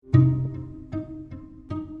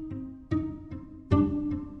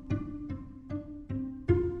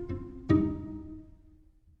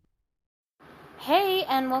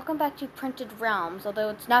everyone, welcome back to Printed Realms, although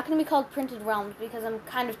it's not going to be called Printed Realms because I'm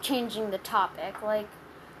kind of changing the topic.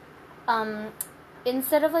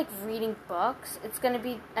 Instead of, reading books, I'm just going to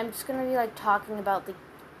be, talking about,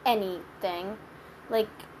 anything.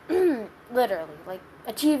 Literally,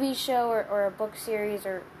 a TV show or a book series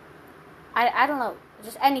or, I don't know,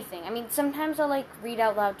 just anything. I mean, sometimes I'll, read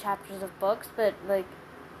out loud chapters of books, but,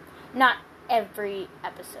 not every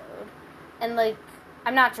episode. And,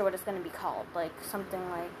 I'm not sure what it's going to be called. Something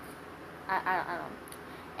I don't know.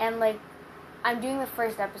 And, I'm doing the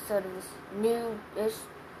first episode of this new-ish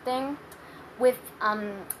thing with,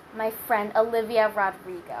 my friend Olivia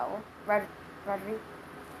Rodrigo. Rodrigo?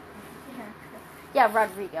 Yeah,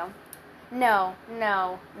 Rodrigo. No.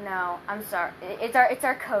 I'm sorry. It's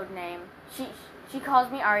our code name. She calls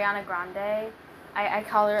me Ariana Grande. I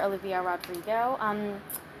call her Olivia Rodrigo.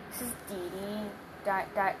 This is Didi.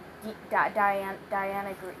 Diana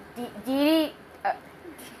Green.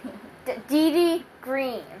 Didi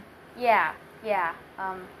Green. Yeah.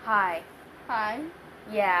 Hi. Hi.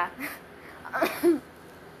 Yeah.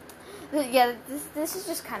 Yeah, this is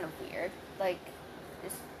just kind of weird.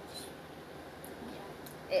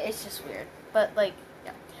 It's just weird. But,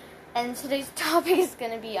 yeah. And today's topic is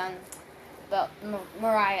going to be about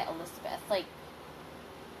Moriah Elizabeth.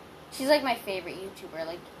 She's, my favorite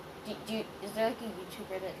YouTuber. Is there, a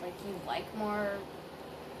YouTuber that, you like more?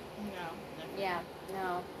 No. Yeah.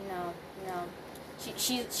 No.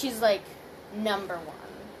 She's, number one.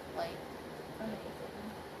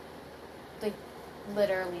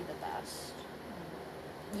 Literally the best.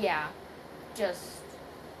 Yeah. Just.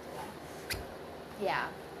 Yeah.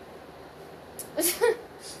 So,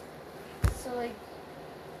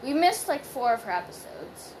 we missed, 4 of her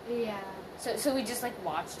episodes. Yeah. So we just,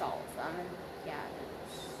 watched all of them, and, yeah.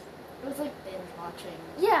 It was binge watching.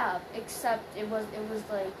 Yeah, except it wasn't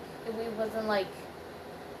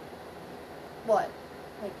what?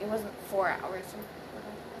 It wasn't 4 hours.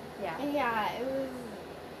 Yeah. Yeah, it was.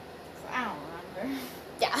 I don't remember.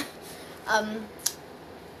 Yeah.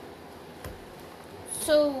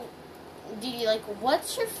 So, Didi,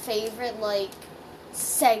 what's your favorite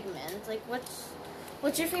segment?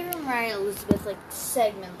 What's your favorite Moriah Elizabeth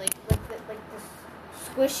segment? The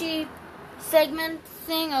squishy segment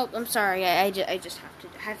thing. Oh, I'm sorry. I just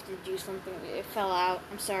have to do something. It fell out.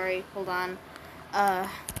 I'm sorry. Hold on.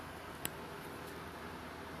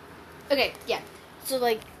 Okay. Yeah. So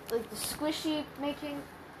the squishy making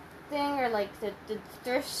thing, or the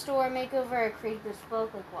thrift store makeover, or create this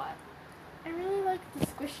book. What? I really like the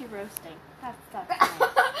squishy roasting. That's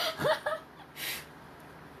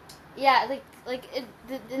Yeah.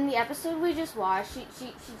 In the episode we just watched, she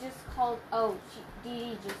just called. Oh,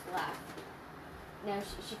 Didi just left. No,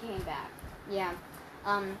 she came back. Yeah.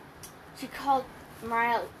 She called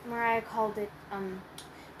Moriah called it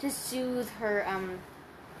to soothe her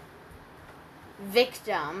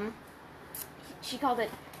victim. She called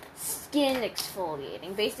it skin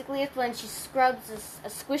exfoliating. Basically, it's when she scrubs a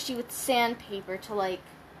squishy with sandpaper to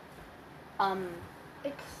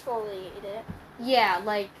exfoliate it. Yeah,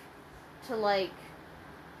 to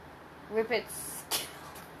rip its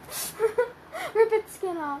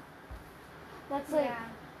skin off. That's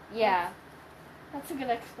yeah. That's a good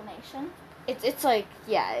explanation. It's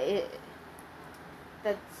yeah.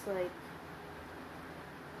 That's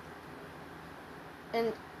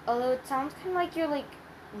and although it sounds kind of like you're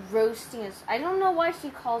roasting us, I don't know why she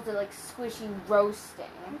calls it squishy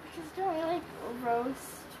roasting. Because don't we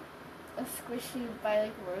roast a squishy by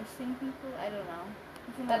roasting people? I don't know.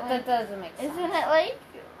 That doesn't make sense. Isn't it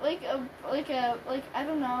I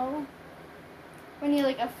don't know, when you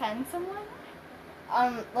offend someone?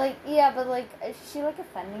 Yeah, but is she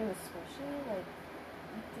offending the squishy?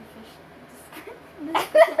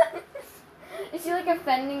 Is she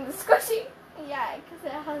offending the squishy? Yeah, because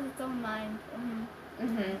it has its own mind.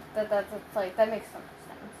 That makes so much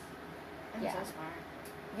sense. I'm yeah. so smart.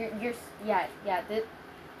 You're yeah.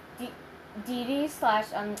 Didi /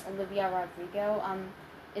 Olivia Rodrigo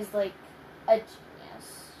is a genius.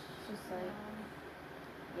 She's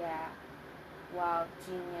yeah. Wow,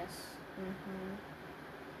 genius.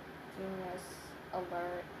 Genius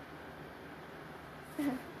alert.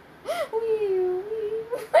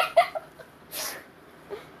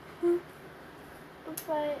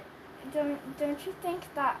 But don't you think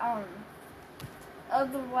that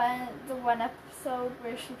the one episode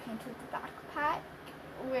where she painted the backpack,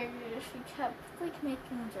 where she kept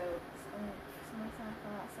making jokes, and for some reason I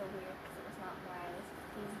found that so weird because it was not Mariah's.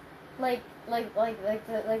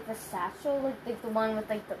 The satchel, the one with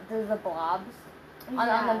the blobs Yeah.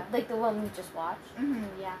 on the one we just watched.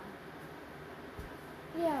 Yeah.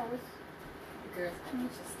 Yeah, it was girls can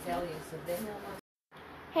just tell you, so they know.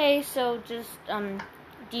 Hey, so just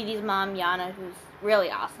Didi's mom, Yana, who's really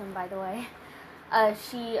awesome, by the way.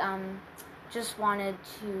 She just wanted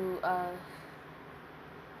to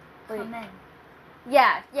Come in.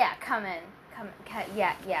 Yeah, come in.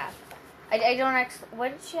 Yeah. I don't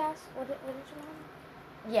what did she ask? What did your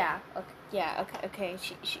mom? Yeah, okay.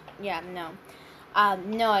 She yeah, no.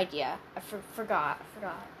 No idea. I forgot.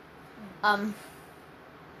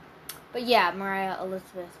 But yeah, Moriah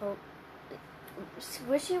Elizabeth. Well,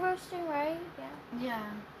 was she roasting, right?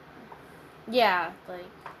 Yeah. Yeah,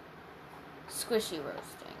 like squishy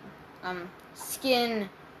roasting. Skin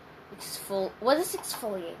what does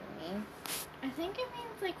exfoliating mean? I think it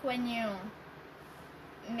means like when you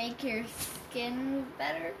make your skin move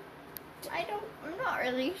better. I'm not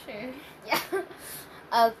really sure. Yeah.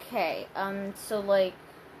 Okay. So like,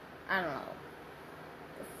 I don't know.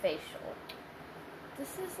 Facial.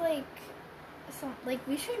 This is like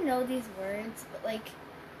we should know these words, but like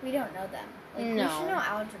we don't know them. Like No. We should know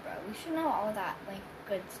algebra. We should know all that like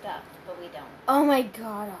good stuff, but we don't. Oh my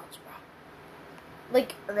god, algebra.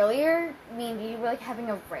 Like earlier, me and you were like having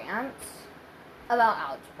a rant about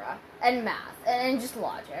algebra and math and just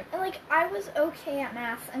logic. And like I was okay at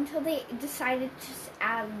math until they decided to just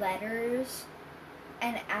add letters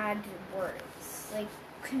and add words. Like,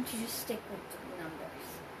 couldn't you just stick with the numbers?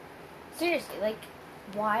 Seriously, like,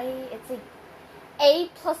 why? It's like A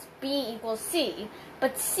plus B equals C,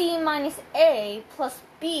 but C minus A plus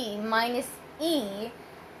B minus E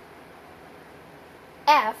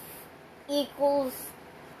F equals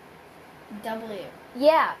W.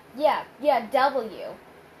 Yeah, W.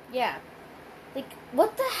 Yeah. Like,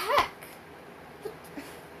 what the heck?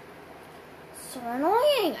 So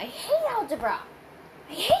annoying. I hate algebra.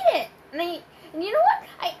 I hate it. And you know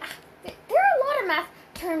what? There are a lot of math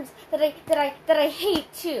terms that I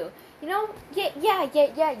hate too. You know? Yeah.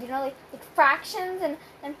 You know, like fractions and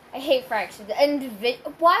I hate fractions. And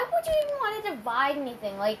why would you even want to divide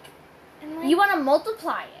anything? Like you want to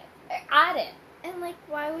multiply it, add it. And like,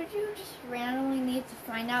 why would you just randomly need to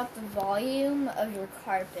find out the volume of your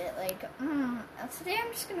carpet? Like, today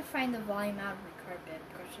I'm just gonna find the volume out of my carpet.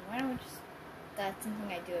 Question: why don't we just? That's something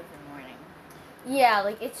I do every morning. Yeah,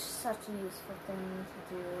 like it's such a useful thing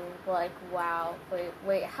to do. Like, wow.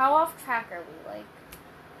 Wait. How off track are we? Like,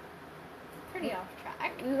 pretty off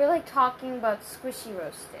track. We were like talking about squishy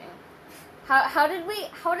roasting. How did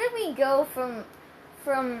we go from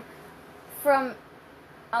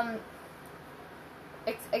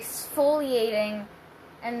exfoliating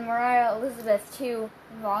and Moriah Elizabeth to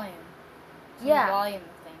volume? Yeah, the volume of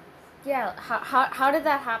things. Yeah. How did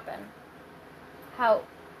that happen? How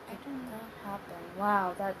I don't know. That happen?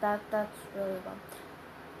 Wow, that's really fun.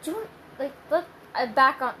 Do you want, let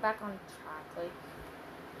back on track,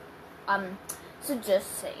 so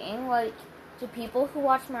just saying, like, to people who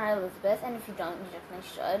watch Moriah Elizabeth, and if you don't, you definitely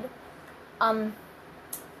should,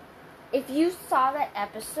 if you saw that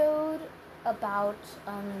episode about,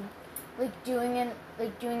 doing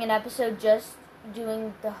an episode just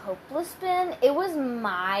doing the hopeless spin, it was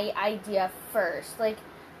my idea first. Like,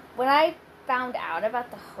 when I found out about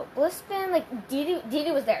the hopeless spin, like,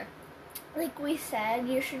 Didi was there. Like we said,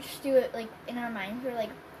 you should just do it, like, in our minds. We're, like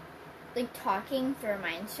talking through our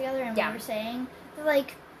minds together, and we were saying that,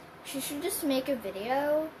 like, she should just make a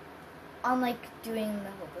video on, like, doing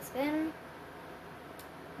the hopeless spin.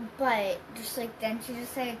 But, just, like, then she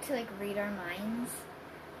decided to, like, read our minds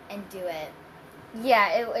and do it. Yeah,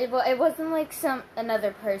 it wasn't, like,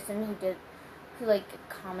 another person who, like,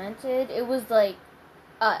 commented. It was, like,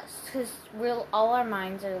 us, because all our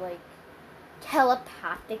minds are, like,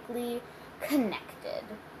 telepathically connected.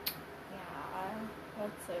 Yeah,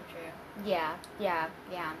 that's so true. Yeah,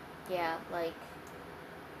 like,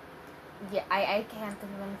 yeah, I can't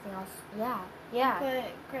think of anything else. Yeah.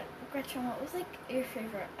 But, Gretchen, what was, like, your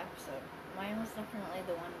favorite episode? Mine was definitely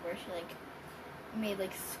the one where she, like, made,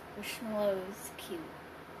 like, Squishmallows cute.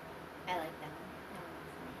 I like that one.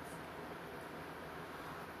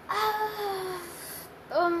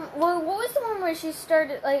 Well, what was the one where she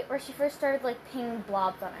first started, like, painting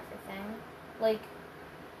blobs on everything? Like,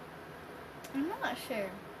 I'm not sure.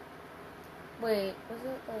 Wait, was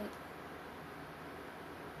it, like,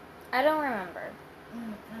 I don't remember. I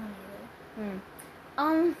don't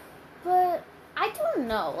either. But I don't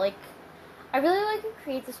know, like, I really like to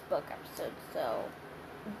create this book episode, so,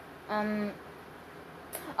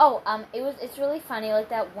 it's really funny, like,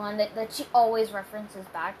 that one that she always references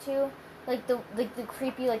back to, like, the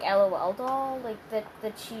creepy, like, LOL doll, like,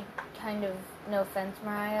 that she kind of, no offense,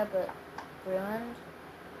 Moriah, but ruined.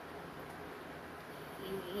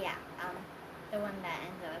 Yeah, The one that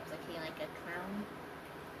ended up looking like a clown.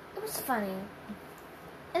 It was funny.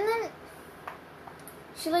 And then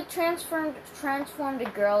she like transformed a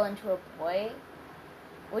girl into a boy,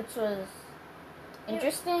 which was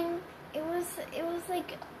interesting. It was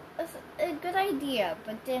like a good idea,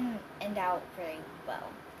 but didn't end out very well.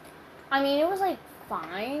 I mean, it was like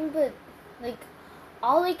fine, but like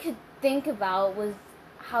all I could think about was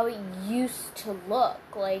how it used to look.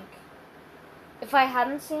 Like if I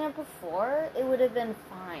hadn't seen it before, it would have been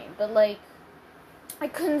fine. But like I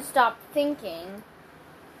couldn't stop thinking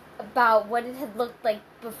about what it had looked like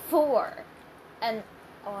before, and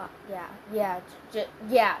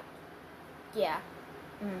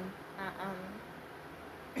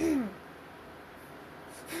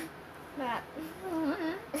That.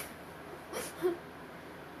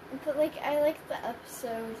 But like I like the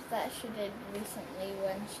episode that she did recently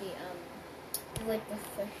when she like the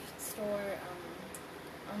thrift store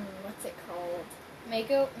what's it called?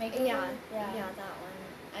 Makeover? Yeah, that one.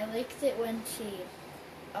 I liked it when she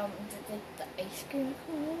did like the ice cream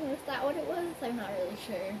cone. Was that what it was? I'm not really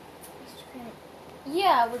sure. Ice cream.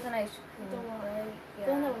 Yeah, it was an ice cream. The one, right? Yeah.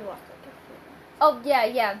 The one that we watched like a few. Oh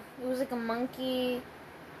yeah. It was like a monkey,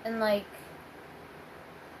 and like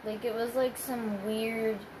it was like some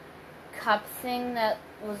weird cup thing that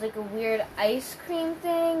was like a weird ice cream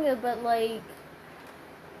thing, but like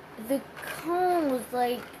the cone was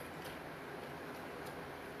like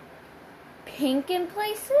pink in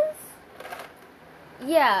places.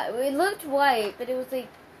 Yeah, it looked white, but it was like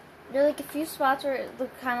there were like a few spots where it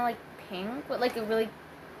looked kind of like pink, but like a really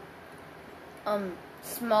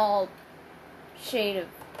small shade of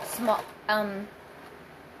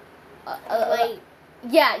light.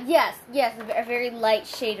 Yeah, yes, a very light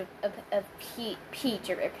shade of peach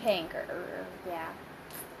or pink or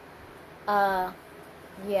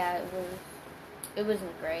yeah, it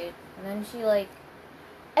wasn't great. And then she like,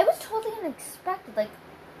 it was totally unexpected. Like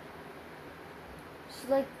she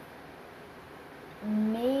like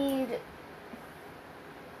made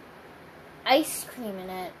ice cream in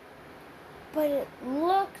it, but it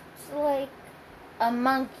looked like a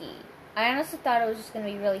monkey. I honestly thought it was just gonna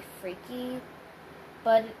be really freaky,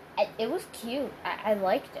 but it was cute. I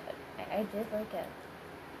liked it. I did like it.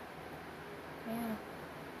 Yeah.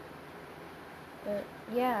 But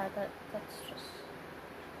yeah, that's just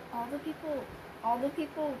all the people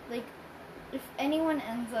like if anyone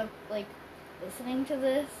ends up like listening to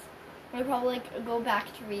this, they'll probably like go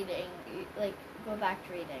back to reading.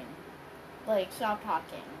 Like stop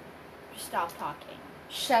talking. Just stop talking.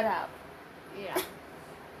 Shut up. Yeah.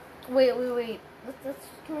 Wait. Let's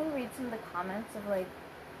can we read some of the comments of like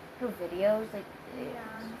her videos? Like yeah.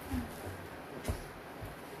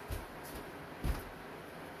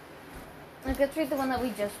 Like let's read the one that we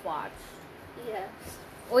just watched. Yes.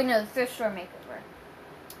 Wait, no, the thrift store makeover.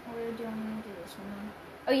 Or do you want me to do this one?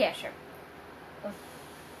 Oh yeah, sure.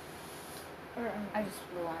 Or I just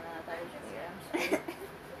flew on that. That was weird. I'm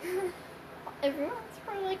sorry. Everyone's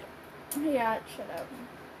probably like, yeah, shut up.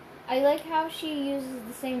 I like how she uses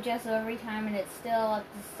the same gesso every time and it's still at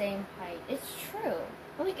the same height. It's true.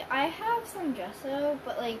 Like, I have some gesso,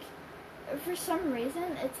 but like, for some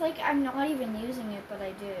reason, it's like I'm not even using it, but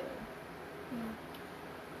I do. Yeah.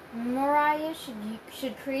 Moriah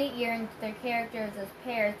should create year into their characters as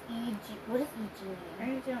pairs. E.g. What does E.g. mean? I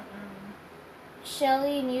don't know.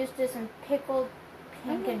 Shelly and Eustace and Pickled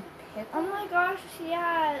Pink and Pickle. Oh my gosh,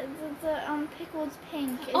 yeah, the Pickled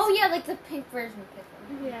Pink. Oh yeah, like the pink version of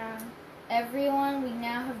Pickle. Yeah. Everyone, we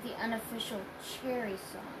now have the unofficial Cherry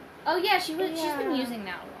song. Oh yeah, she's been using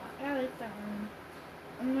that a lot. I like that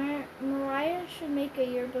one. Moriah should make a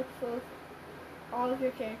yearbook full of all of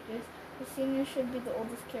your characters. The seniors should be the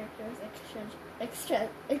oldest characters,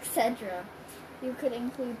 etc. You could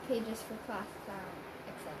include pages for class clown,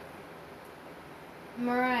 etc.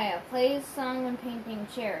 Moriah plays song when painting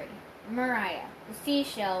Cherry. Moriah, the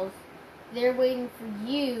seashells, they're waiting for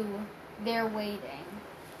you. They're waiting.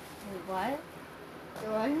 Wait, what?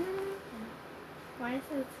 What? Why is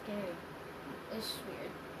it scary? It's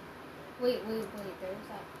weird. Wait. There's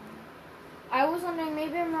that one. I was wondering,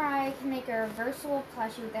 maybe Moriah can make a reversible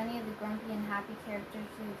plushie with any of the grumpy and happy characters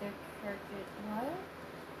through their characters. What?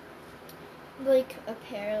 Like a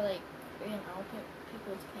pair, like,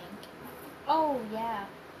 Pickled Pink. Oh, yeah.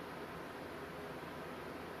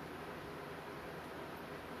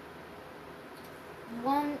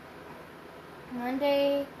 One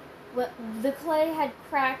day, the clay had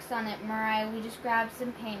cracks on it, Moriah. We just grabbed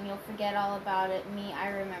some paint and you'll forget all about it. Me, I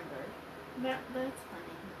remembered. That's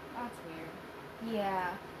funny. That's weird.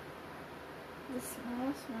 Yeah. The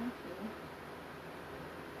smallest monkey.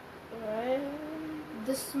 What?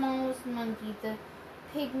 The smallest monkey, the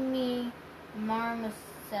pygmy marmoset,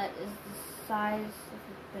 is the size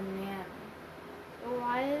of a banana.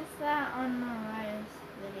 Why is that on Mariah's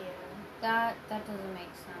video? That doesn't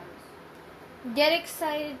make sense. Get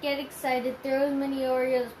excited. Throw as many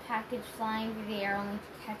Oreos package flying through the air only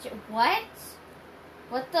to catch it. What?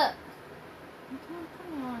 What the? I'm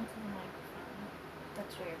putting on to the microphone.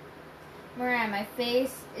 That's weird. Mariah, my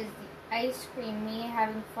face is the ice cream, me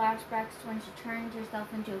having flashbacks to when she turned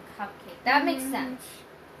herself into a cupcake. That makes sense.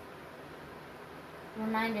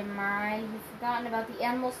 Reminded Mariah, you've forgotten about the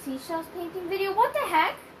animal seashells painting video. What the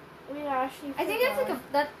heck? We actually I think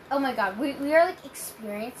that's like oh my god, we are like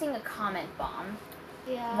experiencing a comment bomb.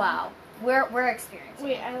 Yeah. Wow. We're experiencing.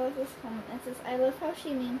 Wait, I love this comment. It says, I love how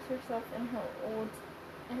she memes herself in her old,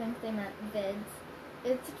 I think they meant vids.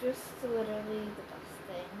 It's just literally the best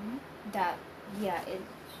thing. Yeah, it.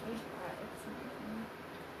 It's amazing.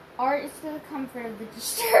 Art is to the comfort of the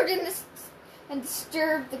disturbed and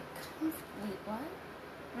disturb the comfort. Wait, what?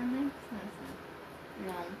 That makes no sense.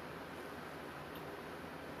 No.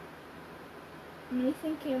 Me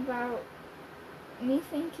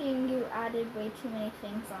thinking you added way too many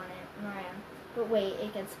things on it, Mariah. But wait,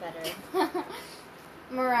 it gets better.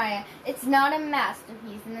 Mariah, it's not a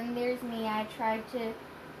masterpiece. And then there's me. I tried to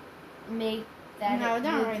make that. No, it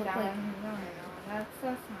don't would write look that like- one. No. That's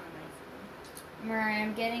not nice. Mariah,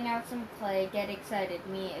 I'm getting out some clay. Get excited.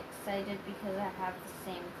 Me excited because I have the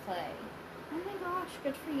same clay. Oh my gosh,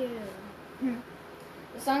 good for you.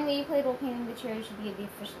 The song that you played while painting the cherry should be the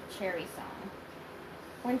official cherry song.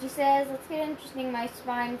 When she says, let's get interesting, my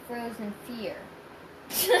spine froze in fear.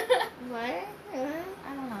 What?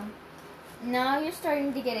 I don't know. Now you're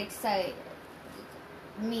starting to get excited.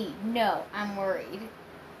 Me, no, I'm worried.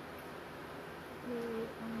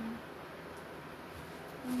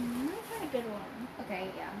 Let me find a good one.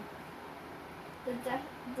 Okay, yeah.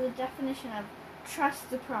 The definition of trust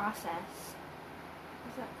the process.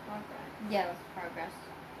 Is that progress? Yeah, that's progress.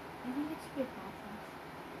 I think it should be process.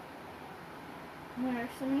 There are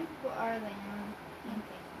so many people are they now painting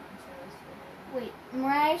on shows. Wait,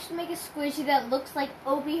 Mariah should make a squishy that looks like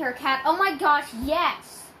Opie her cat. Oh my gosh,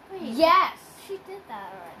 yes! Wait, Yes! she did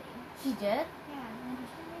that already. She did? Yeah, did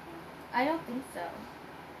she maybe? I don't think so.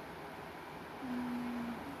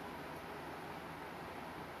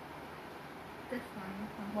 This one.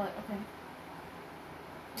 What? Okay.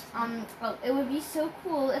 It would be so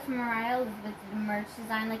cool if Moriah Elizabeth did a merch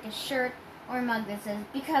design like a shirt or a mug that says,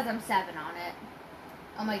 because I'm 7 on it.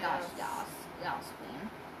 Oh my gosh, yes, queen.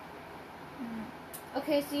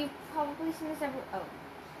 Okay, so you've probably seen this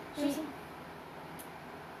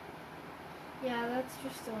Yeah, that's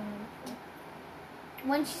just so wonderful.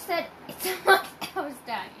 when she said, it's a mug, I was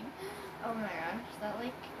dying. Oh my gosh, that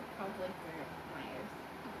probably hurt my ears.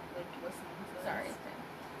 Listening to this.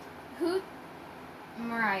 Sorry.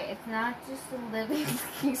 Mariah, it's not just a living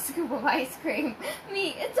scoop of ice cream.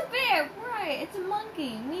 Me, it's a bear. Mariah, it's a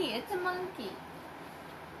monkey. Me, it's a monkey.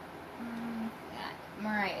 Yeah,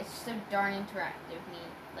 Mariah, it's so darn interactive. Me,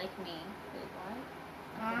 like me. Wait, what?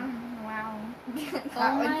 Wow.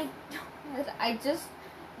 Oh my god, I just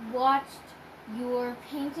watched your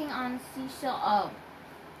painting on seashell. Oh,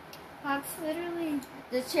 That's literally.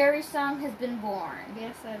 the cherry song has been born.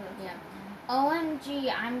 Yes, I love Yeah. that. OMG,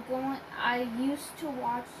 I used to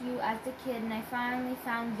watch you as a kid and I finally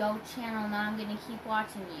found your channel. Now I'm gonna keep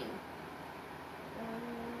watching you.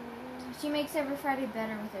 She makes every Friday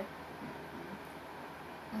better with her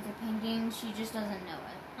painting. She just doesn't know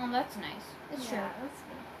it. Oh, that's nice. It's true. That's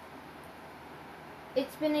good.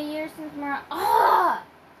 It's been a year since Mariah. Ah!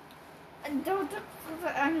 Don't.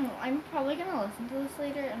 I'm probably gonna listen to this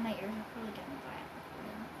later, and my ears are probably gonna die.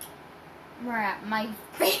 Mariah, my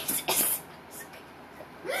face is.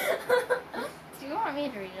 Do you want me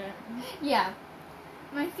to read it? Yeah.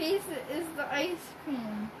 My face is the ice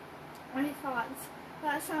cream. My thoughts.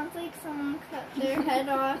 That sounds like someone cut their head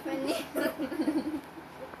off and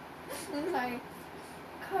I'm sorry.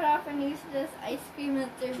 Cut off and used it as ice cream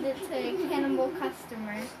and served it to a cannibal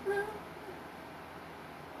customer.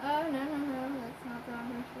 Oh no, that's not the one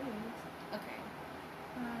we use. Okay.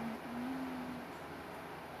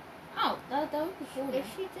 Oh, that would be cool. If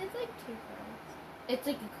she did like 2 cards. It's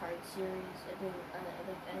like a card series.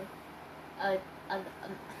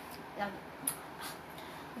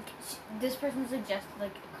 This person suggested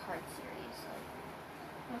like a card series.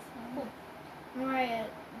 That's fine. Cool. Mariah,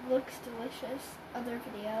 looks delicious. Other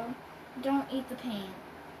video. Don't eat the paint.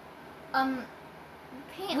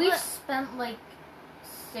 Paint. We've spent like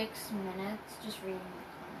 6 minutes just reading the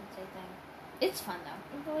comments, I think. It's fun though.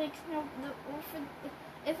 Like, no,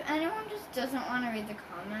 if anyone just doesn't want to read the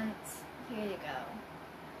comments, here you go.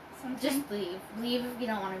 Sometimes Just leave. Leave if you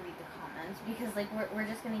don't want to read the comments, because like we're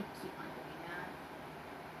just gonna keep on doing that.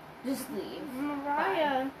 Just leave.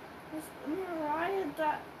 Moriah,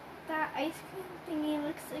 that ice cream thingy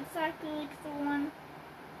looks exactly like the one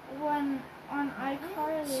on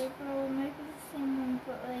iCarly, but it might be the same one,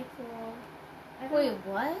 but like, well, Wait,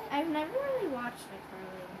 what? I've never really watched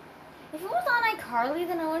iCarly. If it was on iCarly,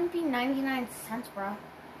 then it wouldn't be 99 cents, bro.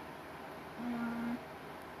 I'm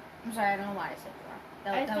sorry, I don't know why I said bro.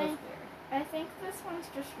 That was weird. I think this one's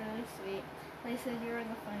just really sweet. They said you were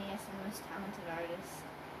the funniest and most talented artist,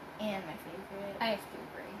 and my favorite. I have to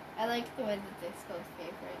agree. I like the way that they spelled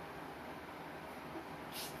favorite.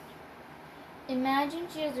 Imagine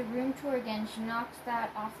she has a room tour again. She knocks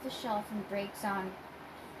that off the shelf and it breaks on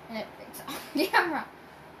camera.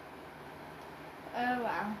 Oh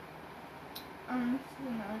wow. This is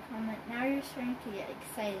another comment. Now you're starting to get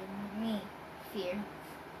excited. Me, fear.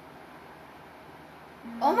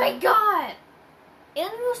 Oh my god!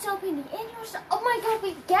 Annual cell painting. Oh my god,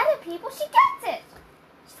 we get it, people. She gets it.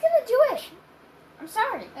 She's gonna do it. I'm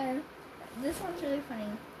sorry. This one's really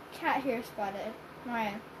funny. Cat hair spotted.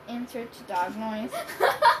 Moriah, answer to dog noise.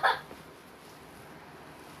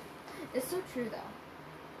 It's so true, though.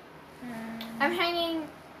 I'm hanging.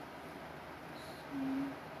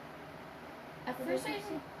 At first,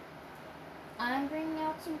 I'm bringing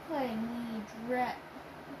out some clay. Need red.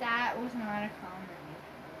 That was not a comment.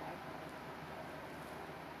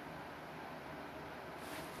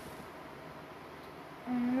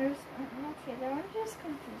 Okay, that one's just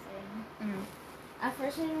confusing. At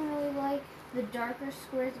first, I didn't really like the darker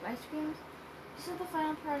squares of ice creams. She said the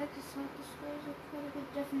final product is like the squares with quite a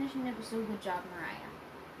good definition. It was so good job, Moriah.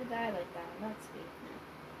 But I like that one. That's sweet.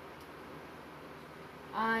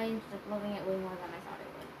 I ended up loving it way more than I thought I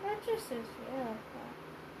would. That just is sweet. I like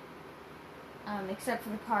that. Except for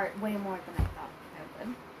the part way more than I thought I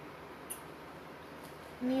would.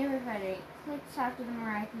 Me or Friday clicks after the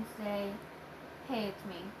Moriah can say, "Hey, it's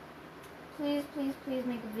me. Please, please, please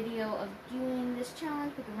make a video of doing this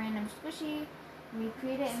challenge. Pick a random squishy,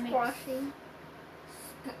 recreate it, and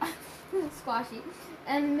squashy,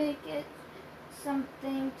 and make it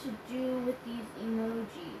something to do with these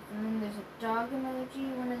emojis." And then there's a dog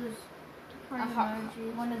emoji, one of those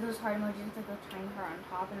heart emojis with like a tiny heart on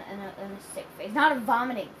top, and a sick face, not a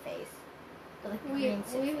vomiting face, but like a green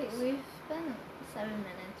sick face. We've spent 7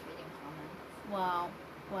 minutes reading comments. Wow.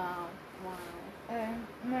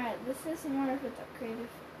 Right, this is more of a decorative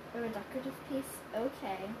piece.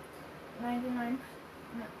 Okay. 99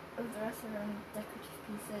 of the rest of them decorative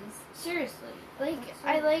pieces. Seriously. Like,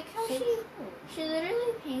 I like how she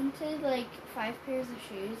literally painted like 5 pairs of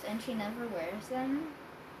shoes and she never wears them.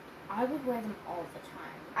 I would wear them all the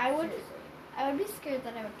time. I would Seriously. be scared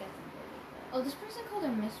that I would get them dirty. Oh, this person called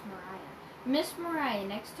her Miss Moriah. Miss Moriah,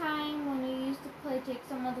 next time when you use the clay, take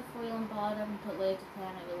some of the foil and ball it up and put layers of clay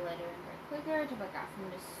on it with lighter and quicker to pick out from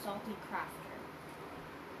Miss Salty Crafter.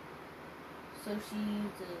 So she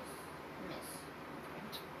uses Miss. Okay.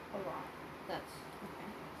 A lot. That's okay.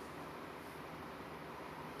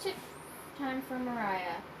 Tip time for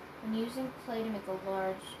Moriah. When using clay to make a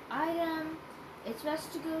large item, it's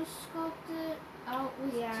best to go sculpt it out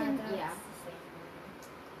with tin. That's the same.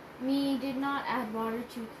 Me did not add water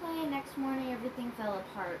to clay. Next morning, everything fell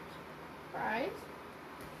apart. Right?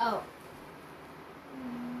 Oh.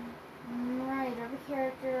 Right, every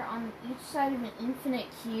character on each side of an infinite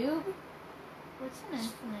cube. What's an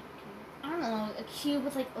infinite cube? I don't know, a cube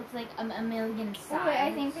with looks like a million sides. Oh, wait,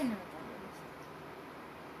 I think I know what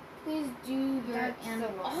Please do your That's animal.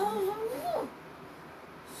 the one. Oh,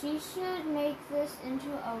 she should make this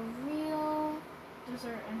into a real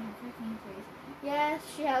dessert and her cooking face. Yes,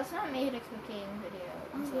 she has not made a cooking video.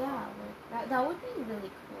 Oh yeah, like, that would be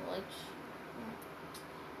really cool. Like,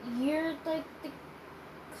 you're like the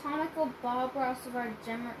comical Bob Ross of our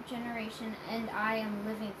generation, and I am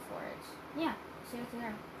living for it. Yeah, seriously.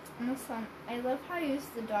 And this one, I love how you use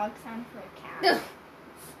the dog sound for a cat.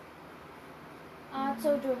 It's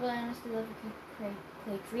so adorable. I honestly love the clay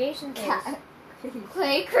creations.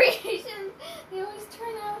 Clay creations. They always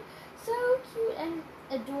turn out so cute and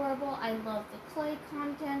adorable. I love the clay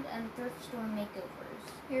content and thrift store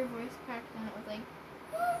makeovers. Your voice cracked and it was like...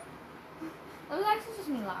 It was actually just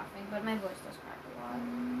me laughing, but my voice does crack a lot.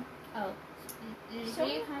 Oh, did you see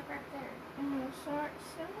it kind of crack there? So many.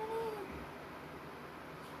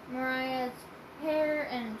 Mariah's hair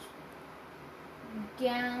and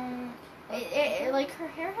gown. Like her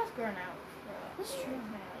hair has grown out. That's true. I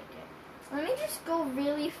like it. Let me just go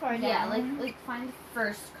really far down. Yeah, like find the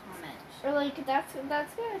first comment. Or like that's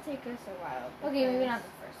gonna take us a while. Okay, maybe not the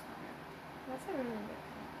first one. That's a really good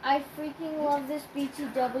comment. I freaking love this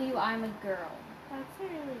BTW. I'm a girl. That's a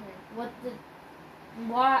really good. What the?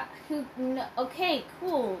 What? Who? No, okay,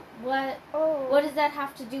 cool. What? Oh. What does that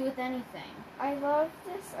have to do with anything? I love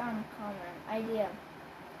this comment idea.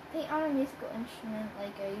 Paint on a musical instrument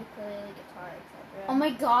like a ukulele, guitar, etc. Oh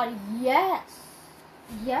my god, yes.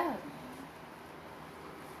 Yes.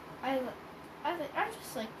 I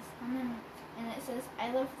just like this comment, and it says,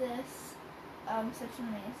 "I love this. Such an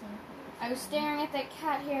amazing creation." I was staring at that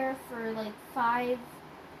cat hair for like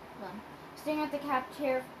staring at the cat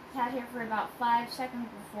hair for about 5 seconds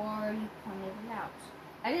before you pointed it out.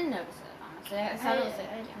 I didn't notice it, honestly. I thought it was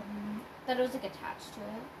thought it was like attached to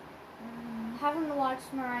it. Haven't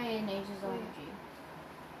watched Moriah in ages, OMG.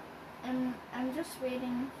 I'm just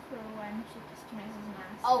waiting for when she customizes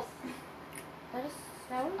masks. Oh,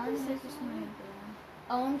 That would be such a smart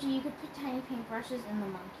OMG, idea. you could put tiny paintbrushes in the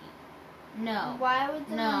monkey. No. Why would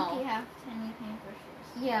the monkey have tiny paintbrushes?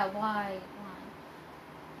 Yeah, why?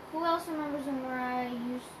 Who else remembers when Moriah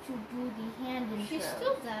used to do the hand intro? She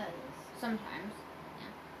still does. Sometimes.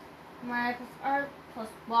 Yeah. Moriah plus art plus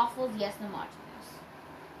waffles. Yes, I'm watching this.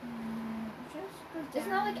 Just go down.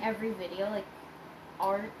 Isn't that like every video, like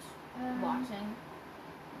art watching?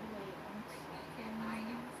 Wait,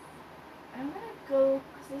 I'm gonna go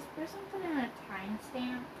because this person put in a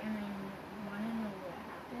timestamp and I want to know what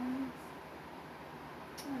happens.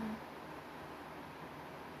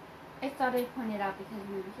 I thought I'd point it out because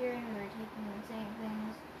we were here and we were taking and saying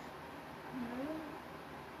things.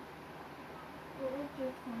 What would you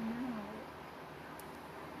point out?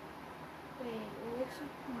 Wait, what would she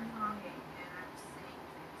point out?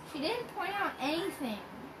 She didn't point out anything.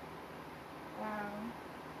 Wow.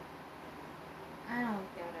 I don't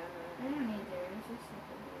get it. I don't either. It's just like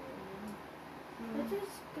a weird. Let's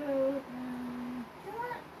just go. You know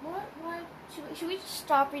what? Should we just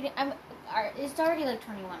stop reading? It's already like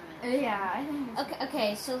 21 minutes. Yeah, I think it's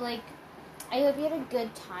Okay, so like, I hope you had a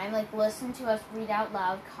good time. Like, listen to us read out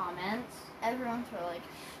loud comments. everyone's were like,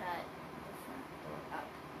 shut the front door up.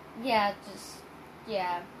 Yeah,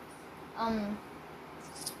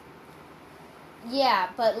 yeah,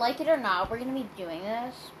 but like it or not, we're gonna be doing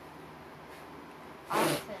this.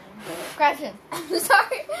 Often. Gretchen, I'm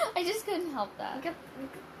sorry, I just couldn't help that.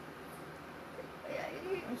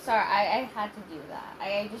 I'm sorry, I had to do that.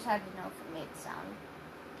 I just had to know if it made sound.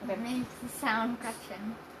 Okay. It makes the sound,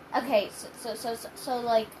 Gretchen. Okay, so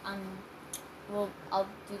like, I'll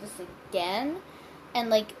do this again, and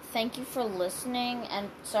like, thank you for listening, and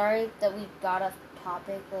sorry that we got off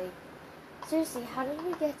topic. Like, seriously, how did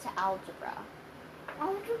we get to algebra?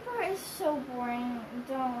 Algebra is so boring.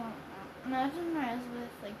 Don't imagine Moriah Elizabeth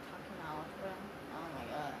like talking algebra. Oh my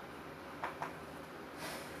god.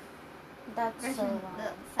 That's so long.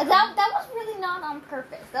 That That was really not on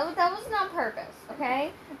purpose. That wasn't on purpose.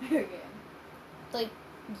 Okay. Okay. Like,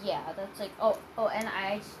 yeah, that's like and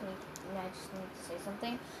I just need to say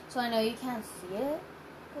something. So I know you can't see it,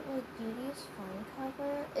 but like Didi's phone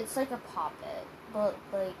cover, it's like a pop-it, but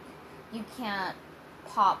like you can't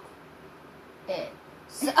pop it,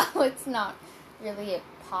 so it's not really a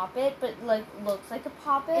pop-it, but like looks like a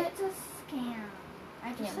pop-it. It's a scam.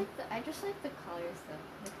 I just like the colors though.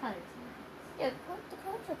 The colors are nice. Yeah, the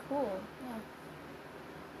colors are cool. Yeah.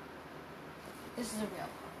 This is a real.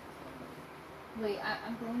 Wait,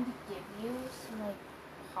 I'm going to give you some like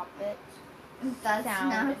pop-it. That's sound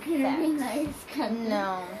not gonna be nice.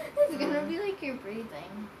 No. It's gonna be like you're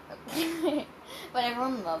breathing. Okay. But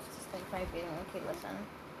everyone loves to think my breathing. Okay, listen.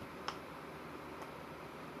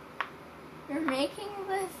 You're making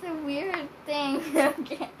this a weird thing.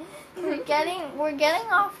 Okay. We're getting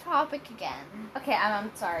off topic again. Okay,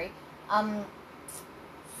 I'm sorry.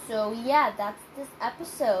 So yeah, that's this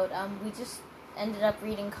episode. We just ended up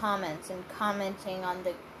reading comments and commenting on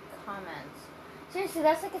the comments. Seriously,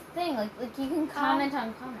 that's like a thing. Like you can comment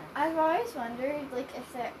on comments. I've always wondered, like,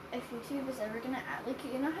 if YouTube is ever gonna add, like,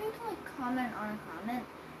 you know how you can like comment on a comment?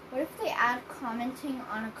 What if they add commenting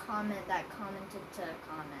on a comment that commented to a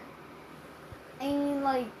comment? I mean,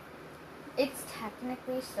 like, it's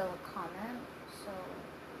technically still a comment, so.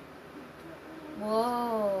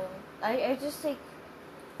 Whoa! I just like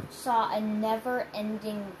saw a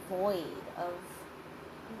never-ending void of.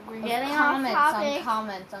 We're getting comments off topic. on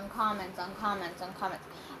comments on comments on comments on comments.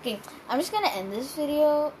 Okay, I'm just gonna end this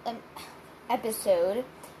video episode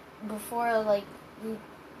before like we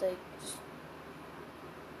like just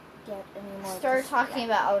get any more. Start talking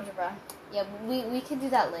about algebra. Yeah, we can do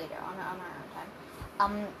that later on our own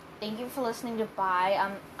time. Thank you for listening to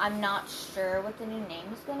Bye. I'm not sure what the new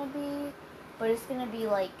name is gonna be, but it's gonna be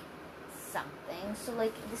like something. So,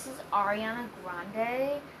 like, this is Ariana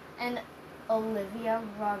Grande and Olivia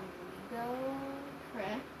Rodrigo.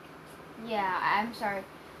 Correct. Yeah, I'm sorry.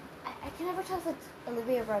 I can never tell if it's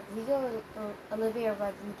Olivia Rodrigo or Olivia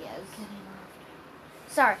Rodriguez.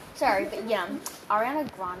 Sorry, but yeah, Ariana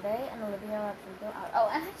Grande and Olivia Rodrigo. Oh,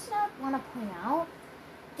 and I just want to point out,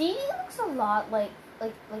 Didi looks a lot like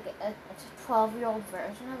a 12-year-old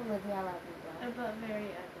version of Olivia Rodrigo. But very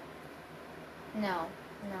ugly. No,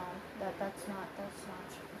 that's not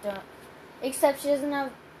true. Don't. Except she doesn't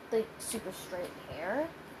have like super straight hair,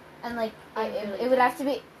 and like it would have to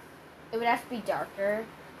be darker,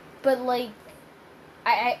 but like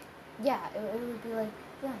it would be like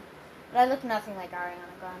yeah. But I look nothing like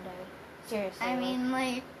Ariana Grande. Seriously. I mean,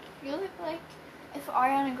 like, you look like if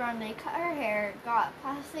Ariana Grande cut her hair, got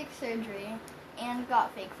plastic surgery, and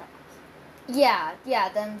got fake fronts. Yeah.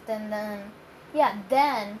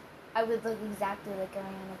 Then I would look exactly like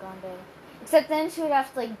Ariana Grande. Except then she would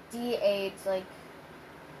have to like de-age like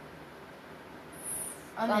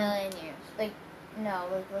a million years. Like no,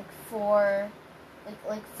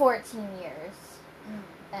 like 14 years.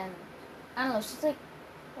 And I don't know. She's like.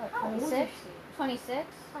 What, 26? 26?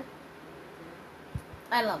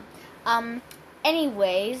 I don't know.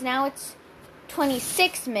 Anyways, now it's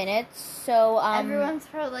 26 minutes, so, everyone's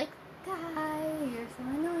probably like, "Guy, you're so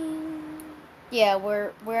annoying." Yeah,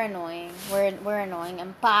 we're annoying. We're annoying,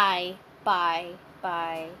 and bye.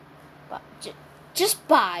 Just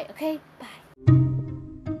bye, okay? Bye.